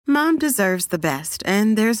Mom deserves the best,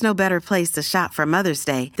 and there's no better place to shop for Mother's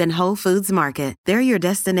Day than Whole Foods Market. They're your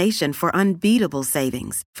destination for unbeatable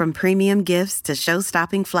savings, from premium gifts to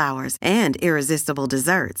show-stopping flowers and irresistible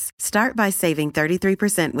desserts. Start by saving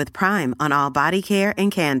 33% with Prime on all body care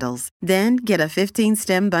and candles. Then get a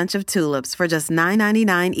 15-stem bunch of tulips for just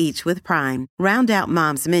 $9.99 each with Prime. Round out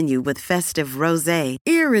Mom's menu with festive rosé,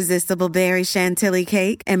 irresistible berry chantilly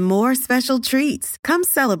cake, and more special treats. Come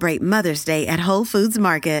celebrate Mother's Day at Whole Foods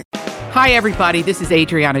Market. Hi, everybody. This is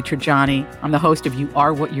Adriana Trajani. I'm the host of You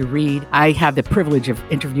Are What You Read. I have the privilege of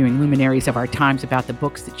interviewing luminaries of our times about the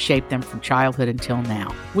books that shaped them from childhood until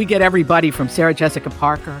now. We get everybody from Sarah Jessica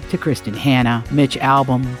Parker to Kristen Hanna, Mitch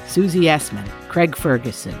Albom, Susie Essman, Craig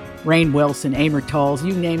Ferguson, Rainn Wilson, Amor Tolls,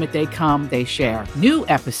 you name it, they come, they share. New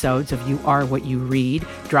episodes of You Are What You Read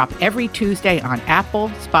drop every Tuesday on Apple,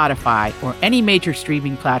 Spotify, or any major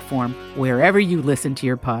streaming platform wherever you listen to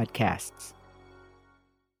your podcasts.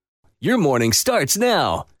 Your morning starts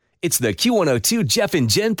now. It's the Q102 Jeff and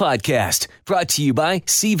Jen podcast, brought to you by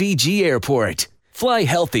CVG Airport. Fly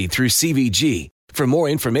healthy through CVG. For more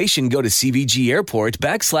information, go to CVG Airport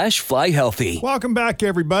 /fly healthy. Welcome back,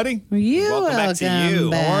 everybody. Welcome back to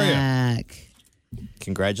you. How are you?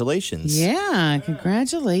 Congratulations. Yeah,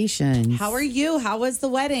 congratulations. How are you? How was the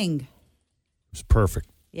wedding? It was perfect.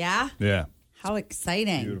 Yeah? Yeah. How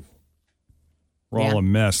exciting. Beautiful. We're all a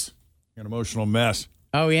mess. An emotional mess.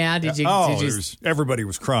 Oh, yeah? Did you? Everybody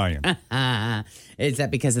was crying. Is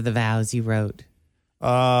that because of the vows you wrote?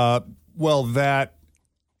 Well, that,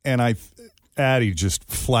 and Addie just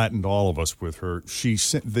flattened all of us with her. She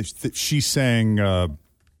sang a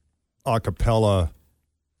cappella,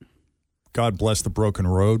 God Bless the Broken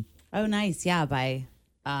Road. Oh, nice. Yeah, by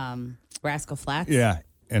Rascal Flatts. Yeah,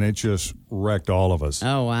 and it just wrecked all of us.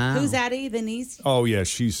 Oh, wow. Who's Addie, the niece? Oh, yeah,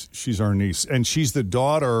 she's our niece. And she's the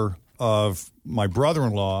daughter of my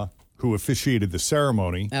brother-in-law who officiated the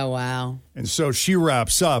ceremony. Oh, wow. And so she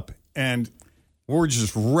wraps up, and we're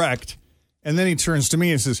just wrecked. And then he turns to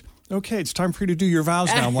me and says, okay, it's time for you to do your vows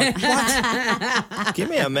now. I'm like, what? Give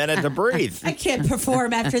me a minute to breathe. I can't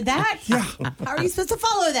perform after that. Yeah. How are you supposed to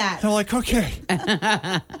follow that? They're like, okay,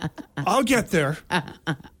 I'll get there.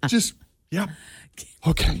 Just, yeah.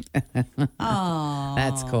 Okay. Oh,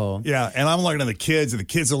 that's cool. Yeah, and I'm looking at the kids, and the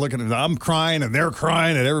kids are looking at I'm crying, and they're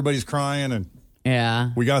crying, and everybody's crying, and yeah,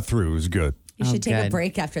 we got through. It was good. You should take good. a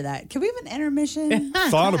break after that. Can we have an intermission?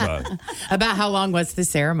 Thought about it. About how long was the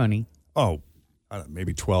ceremony? Oh, I don't know,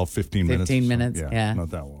 maybe 12, 15 minutes. 15 minutes, yeah. Not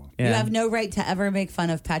that long. Yeah. You have no right to ever make fun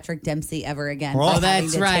of Patrick Dempsey ever again. Oh,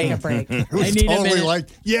 that's right. Take a break. It was I need a totally minute. like,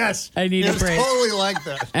 yes. I need a break. Totally like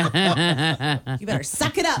that. You better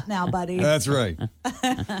suck it up now, buddy. That's right.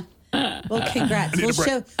 Well, congrats. We'll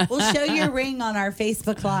show your ring on our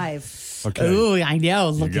Facebook Live. Okay. Ooh, I know.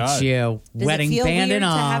 Look got at it. you. Does Wedding it feel band weird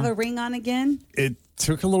and all. to have a ring on again? It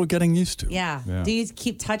took a little getting used to. Yeah. Do you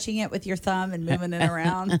keep touching it with your thumb and moving it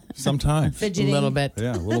around? Sometimes. Fidgeting? A little bit.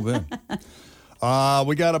 Yeah, a little bit.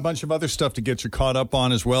 We got a bunch of other stuff to get you caught up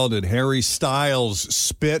on as well. Did Harry Styles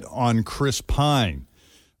spit on Chris Pine?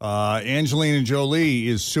 Angelina Jolie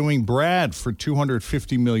is suing Brad for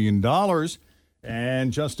 $250 million.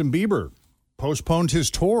 And Justin Bieber postponed his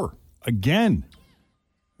tour again.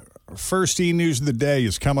 First E-News of the day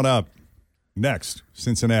is coming up next.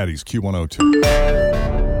 Cincinnati's Q102.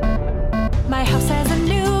 My house has a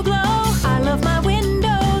new glow. I love my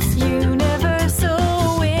windows.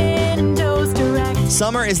 Universal Windows Direct.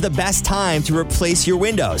 Summer is the best time to replace your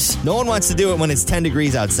windows. No one wants to do it when it's 10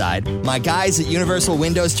 degrees outside. My guys at Universal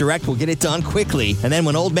Windows Direct will get it done quickly. And then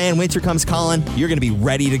when Old Man Winter comes calling, you're going to be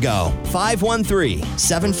ready to go.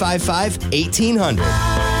 513-755-1800.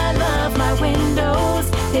 I love my windows.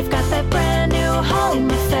 They've got that brand new home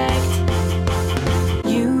effect.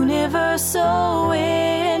 Universal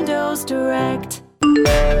Windows Direct.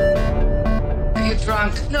 Are you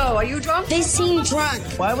drunk? No, are you drunk? They seem drunk.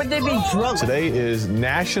 Why would they be drunk? Today is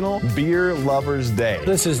National Beer Lovers Day.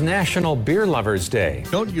 This is National Beer Lovers Day.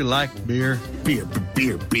 Don't you like beer? Beer.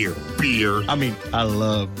 I mean, I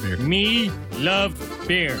love beer. Me love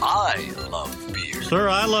beer. I love beer. Sir,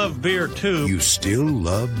 I love beer too. You still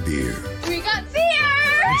love beer. We got beer!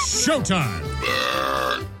 It's showtime.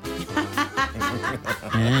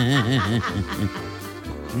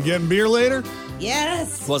 You getting beer later?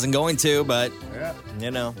 Yes. Wasn't going to, but,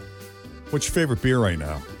 you know. What's your favorite beer right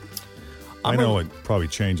now? I know it probably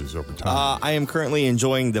changes over time. I am currently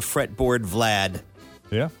enjoying the Fretboard Vlad.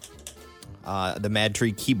 Yeah? The Mad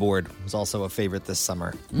Tree keyboard was also a favorite this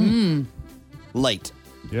summer. Light.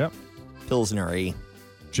 Yep. Pilsner-y.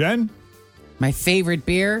 Jen? My favorite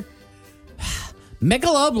beer?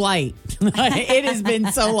 Michelob Light. It has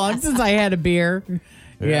been so long since I had a beer.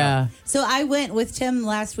 Yeah. So I went with Tim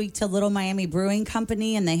last week to Little Miami Brewing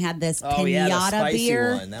Company, and they had this the pinata spicy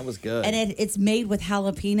beer. one. That was good. And it's made with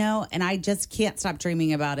jalapeno, and I just can't stop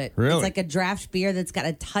dreaming about it. Really? It's like a draft beer that's got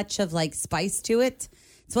a touch of like spice to it.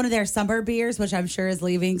 It's one of their summer beers, which I'm sure is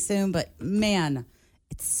leaving soon, but man,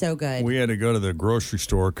 it's so good. We had to go to the grocery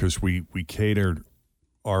store because we catered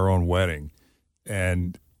our own wedding,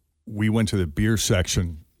 and we went to the beer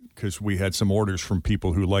section because we had some orders from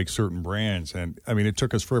people who like certain brands. And, I mean, it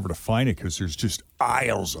took us forever to find it because there's just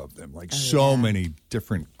aisles of them, like many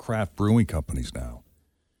different craft brewing companies now.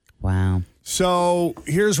 Wow. So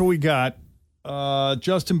here's what we got.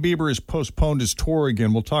 Justin Bieber has postponed his tour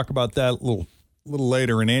again. We'll talk about that a little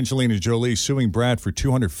later. And Angelina Jolie suing Brad for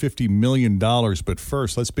 $250 million. But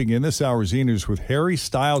first, let's begin this hour's E-News with Harry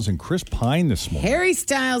Styles and Chris Pine this morning. Harry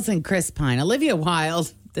Styles and Chris Pine. Olivia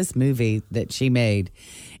Wilde, this movie that she made,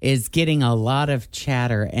 is getting a lot of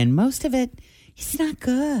chatter, and most of it is not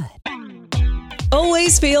good.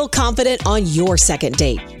 Always feel confident on your second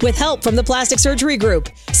date. With help from the Plastic Surgery Group.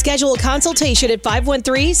 Schedule a consultation at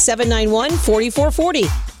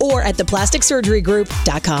 513-791-4440 or at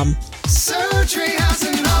theplasticsurgerygroup.com. Surgery has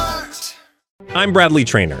an art. I'm Bradley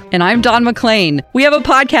Trainer. And I'm Don McClain. We have a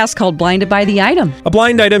podcast called Blinded by the Item. A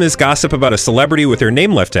blind item is gossip about a celebrity with their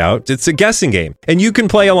name left out. It's a guessing game, and you can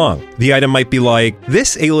play along. The item might be like,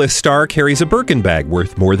 this A-list star carries a Birkin bag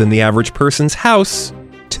worth more than the average person's house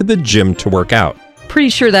to the gym to work out. Pretty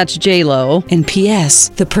sure that's J-Lo. And P.S.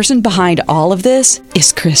 the person behind all of this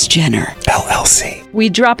is Kris Jenner, LLC. We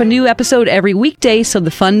drop a new episode every weekday so the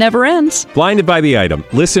fun never ends. Blinded by the Item.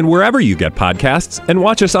 Listen wherever you get podcasts and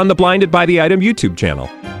watch us on the Blinded by the Item YouTube channel.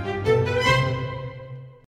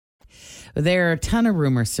 There are a ton of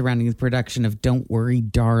rumors surrounding the production of Don't Worry,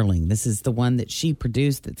 Darling. This is the one that she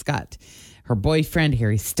produced that's got her boyfriend,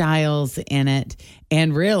 Harry Styles, in it.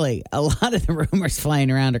 And really, a lot of the rumors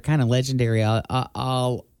flying around are kind of legendary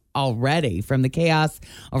already. From the chaos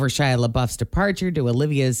over Shia LaBeouf's departure to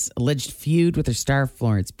Olivia's alleged feud with her star,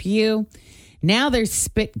 Florence Pugh. Now there's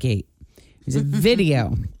Spitgate. There's a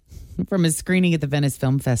video from a screening at the Venice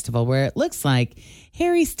Film Festival where it looks like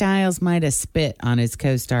Harry Styles might have spit on his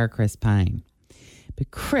co-star, Chris Pine. But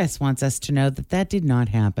Chris wants us to know that did not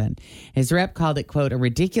happen. His rep called it, quote, a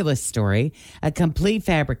ridiculous story, a complete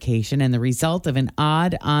fabrication, and the result of an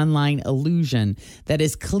odd online illusion that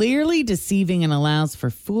is clearly deceiving and allows for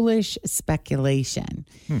foolish speculation.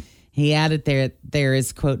 He added there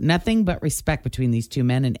is, quote, nothing but respect between these two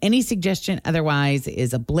men, and any suggestion otherwise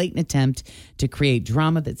is a blatant attempt to create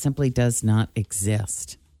drama that simply does not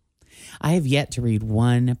exist. I have yet to read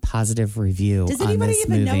one positive review on this movie. Does anybody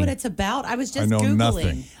even know what it's about? I was just Googling.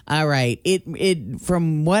 Nothing. All right. It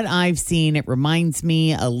from what I've seen, it reminds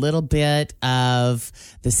me a little bit of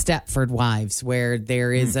the Stepford Wives, where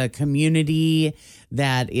there is a community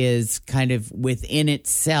that is kind of within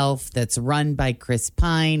itself that's run by Chris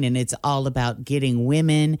Pine, and it's all about getting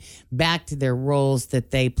women back to their roles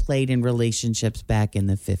that they played in relationships back in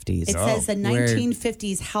the 50s. It says a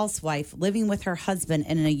 1950s housewife living with her husband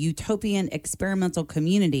in a utopian experimental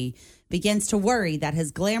community begins to worry that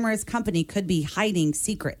his glamorous company could be hiding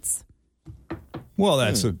secrets. Well,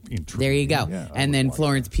 that's there you go. Yeah, and then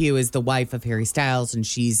Florence Pugh is the wife of Harry Styles, and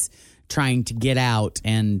she's trying to get out,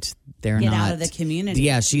 and they're get not out of the community.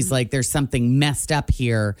 Yeah, she's like, there's something messed up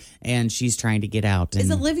here, and she's trying to get out. And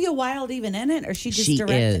is Olivia Wilde even in it, or she just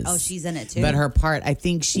directed? Is. Oh, she's in it too. But her part, I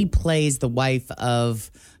think she plays the wife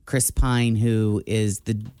of Chris Pine, who is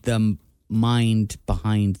the mind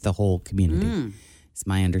behind the whole community. It's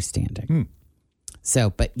my understanding.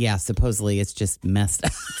 So, but yeah, supposedly it's just messed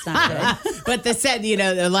up. It's not good. But the set,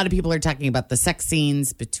 a lot of people are talking about the sex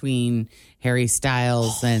scenes between Harry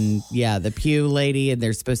Styles and the Pugh lady, and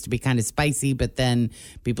they're supposed to be kind of spicy, but then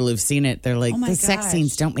people who've seen it, they're like, the sex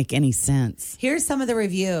scenes don't make any sense. Here's some of the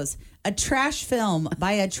reviews. A trash film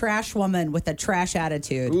by a trash woman with a trash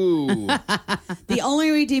attitude. Ooh. The only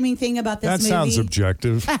redeeming thing about this movie... That sounds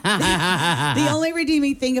objective. The only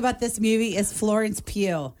redeeming thing about this movie is Florence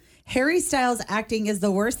Pugh. Harry Styles' acting is the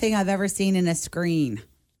worst thing I've ever seen in a screen.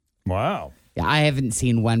 Wow. Yeah, I haven't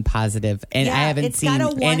seen one positive, and I haven't seen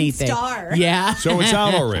got a anything. 1 star. Yeah. So it's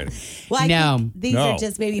out already. Well, I think these are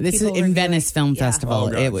just maybe this people is in Venice Film Festival. Oh,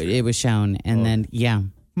 gotcha. It was shown, and then Yeah,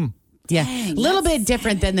 a little bit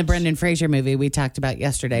different than the Brendan Fraser movie we talked about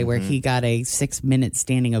yesterday, where he got a 6-minute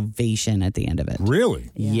standing ovation at the end of it. Really?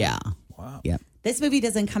 Yeah. Wow. Yep. This movie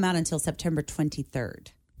doesn't come out until September 23rd.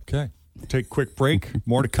 Okay. Take a quick break.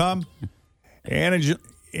 More to come.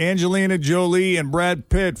 Angelina Jolie and Brad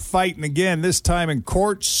Pitt fighting again, this time in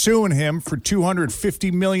court, suing him for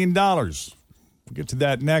 $250 million. We'll get to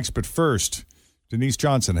that next, but first, Denise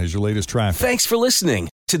Johnson has your latest traffic. Thanks for listening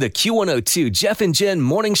to the Q102 Jeff and Jen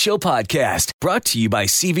Morning Show podcast, brought to you by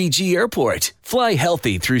CVG Airport. Fly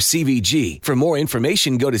healthy through CVG. For more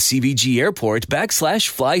information, go to CVG Airport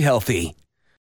 /fly healthy.